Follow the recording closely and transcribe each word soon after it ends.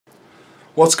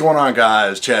What's going on,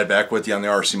 guys? Chad back with you on the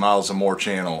RC Miles and More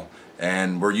channel.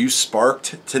 And were you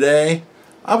sparked today?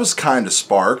 I was kind of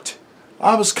sparked.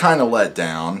 I was kind of let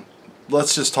down.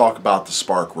 Let's just talk about the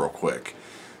spark real quick.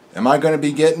 Am I going to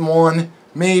be getting one?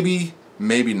 Maybe,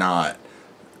 maybe not.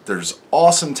 There's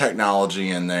awesome technology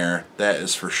in there, that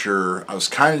is for sure. I was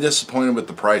kind of disappointed with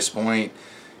the price point.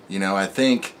 You know, I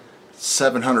think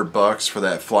 $700 for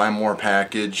that Fly More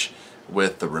package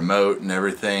with the remote and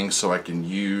everything, so I can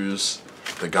use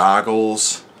the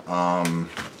goggles. You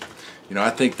know, I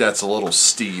think that's a little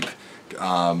steep.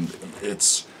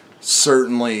 It's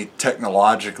certainly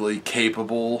technologically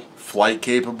capable, flight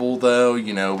capable though.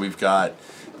 You know, we've got,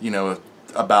 you know,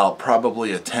 about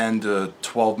probably a 10 to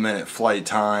 12 minute flight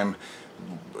time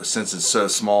since it's so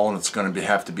small and it's going to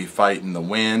have to be fighting the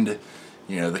wind.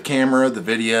 You know, the camera, the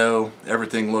video,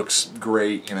 everything looks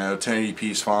great. You know, 1080p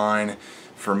is fine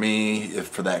for me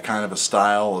for that kind of a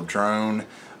style of drone.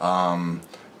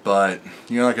 But,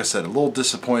 you know, like I said, a little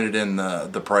disappointed in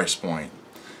the price point.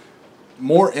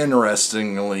 More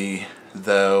interestingly,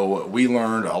 though, we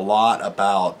learned a lot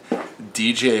about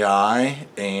DJI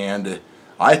and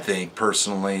I think,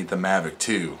 personally, the MAVIC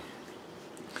 2.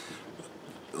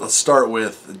 Let's start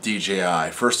with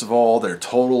DJI. First of all, they're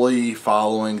totally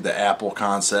following the Apple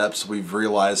concepts. We've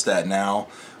realized that now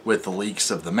with the leaks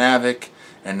of the MAVIC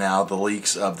and now the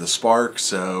leaks of the Spark.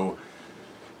 So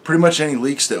pretty much any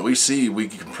leaks that we see, we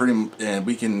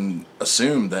can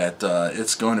assume that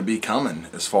it's going to be coming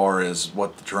as far as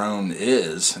what the drone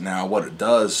is. Now, what it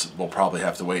does, we'll probably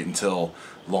have to wait until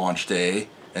launch day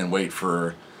and wait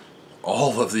for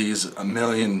all of these a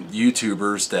million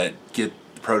YouTubers that get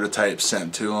prototypes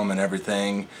sent to them and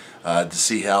everything to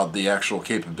see how the actual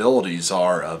capabilities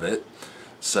are of it.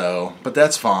 So, but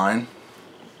that's fine.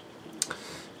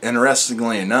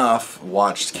 Interestingly enough,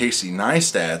 watched Casey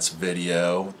Neistat's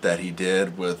video that he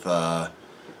did with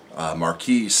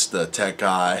Marquise, the tech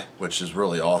guy, which is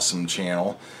really awesome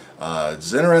channel.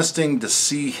 It's interesting to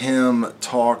see him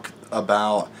talk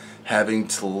about having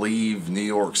to leave New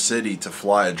York City to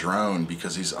fly a drone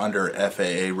because he's under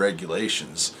FAA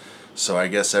regulations. So I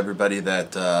guess everybody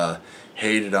that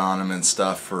hated on him and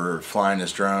stuff for flying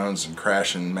his drones and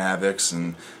crashing Mavics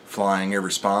and flying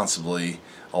irresponsibly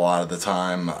a lot of the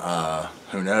time,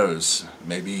 who knows,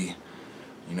 maybe,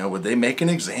 you know, would they make an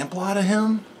example out of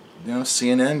him? You know,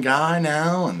 CNN guy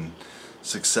now and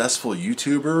successful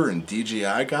YouTuber and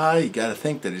DJI guy. You got to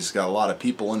think that he's got a lot of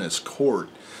people in his court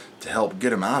to help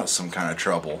get him out of some kind of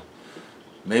trouble.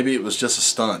 Maybe it was just a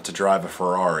stunt to drive a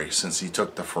Ferrari, since he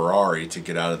took the Ferrari to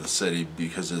get out of the city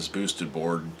because his boosted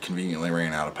board conveniently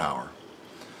ran out of power.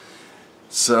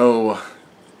 So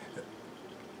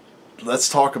let's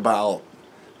talk about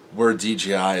where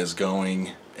DJI is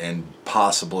going and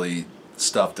possibly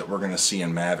stuff that we're going to see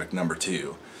in MAVIC number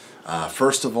 2.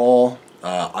 First of all,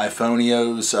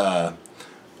 iPhoneio's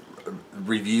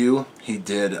review, he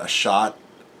did a shot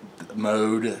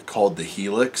mode called the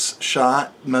Helix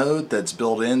shot mode that's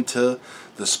built into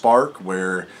the Spark,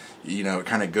 where, you know, it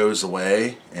kind of goes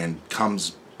away and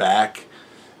comes back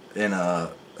in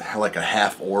like a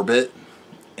half orbit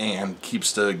and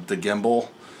keeps the gimbal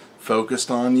focused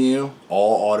on you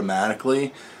all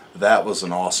automatically. That was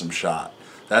an awesome shot.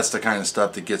 That's the kind of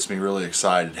stuff that gets me really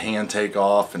excited. Hand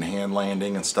takeoff and hand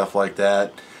landing and stuff like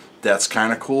that. That's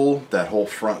kind of cool. That whole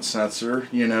front sensor,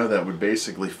 you know, that would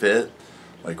basically fit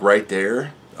like right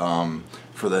there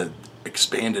for the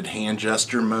expanded hand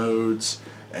gesture modes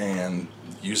and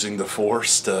using the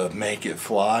force to make it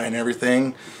fly and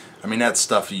everything. I mean, that's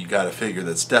stuff you got to figure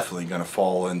that's definitely going to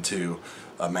fall into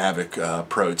a MAVIC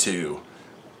Pro 2.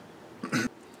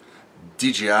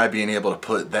 DJI being able to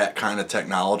put that kind of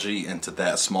technology into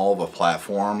that small of a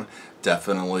platform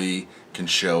definitely can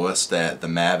show us that the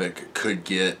MAVIC could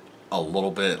get a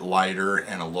little bit lighter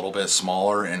and a little bit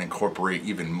smaller and incorporate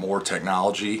even more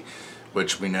technology,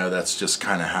 which we know that's just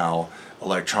kind of how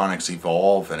electronics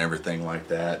evolve and everything like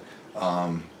that.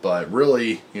 But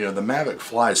really, you know, the MAVIC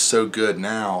flies so good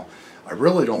now, I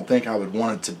really don't think I would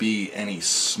want it to be any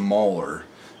smaller.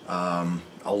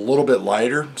 A little bit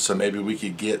lighter, so maybe we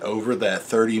could get over that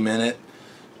 30-minute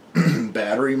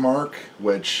battery mark,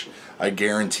 which I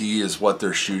guarantee is what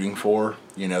they're shooting for.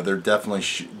 You know, they're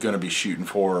definitely going to be shooting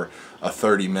for a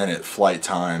 30-minute flight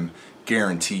time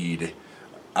guaranteed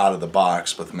out of the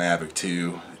box with MAVIC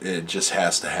 2. It just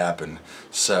has to happen.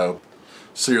 So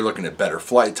you're looking at better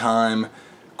flight time,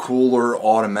 cooler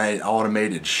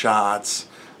automated shots,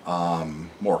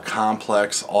 more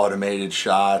complex automated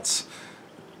shots.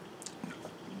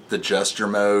 The gesture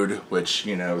mode, which,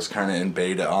 you know, is kind of in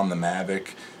beta on the MAVIC,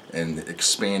 and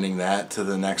expanding that to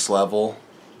the next level.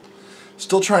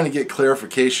 Still trying to get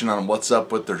clarification on what's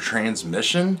up with their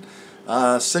transmission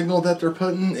signal that they're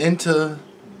putting into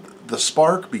the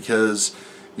Spark, because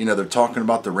you know they're talking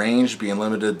about the range being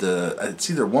limited to it's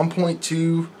either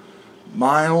 1.2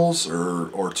 miles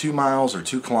or 2 miles or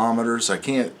 2 kilometers. I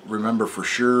can't remember for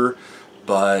sure,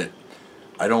 but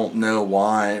I don't know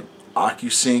why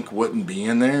OcuSync wouldn't be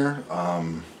in there.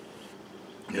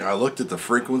 You know, I looked at the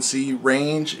frequency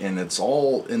range and it's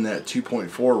all in that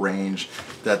 2.4 range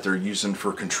that they're using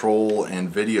for control and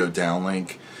video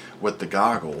downlink with the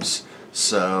goggles.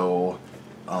 So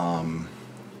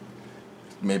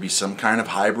maybe some kind of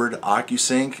hybrid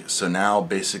OcuSync. So now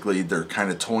basically they're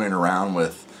kind of toying around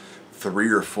with 3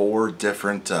 or 4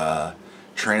 different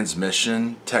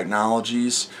transmission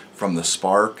technologies, from the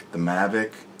Spark, the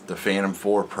MAVIC, the Phantom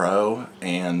 4 Pro,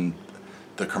 and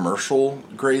the commercial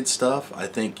grade stuff I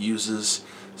think uses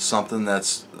something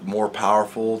that's more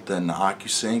powerful than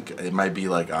OcuSync. It might be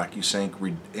like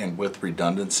OcuSync and with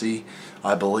redundancy,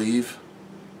 I believe.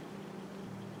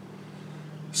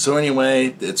 So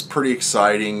anyway, it's pretty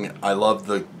exciting. I love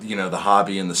the the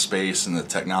hobby and the space and the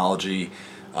technology.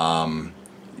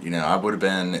 You know, I would have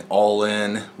been all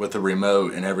in with the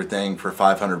remote and everything for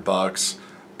 $500,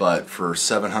 but for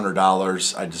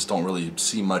 $700, I just don't really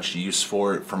see much use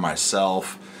for it for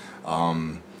myself,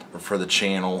 or for the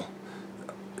channel,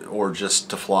 or just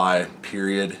to fly,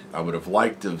 period. I would have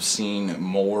liked to have seen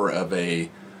more of a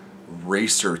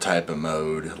racer type of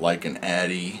mode, like an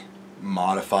Addy,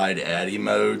 modified Addy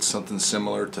mode, something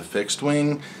similar to fixed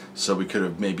wing, so we could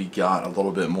have maybe got a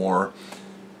little bit more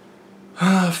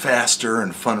faster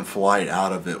and fun flight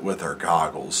out of it with our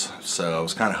goggles. So I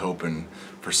was kind of hoping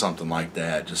for something like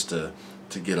that, just to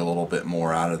get a little bit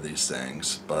more out of these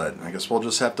things, but I guess we'll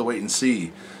just have to wait and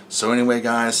see. So anyway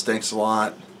guys, thanks a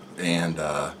lot, and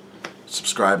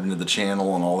subscribing to the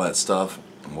channel and all that stuff,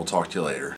 and we'll talk to you later.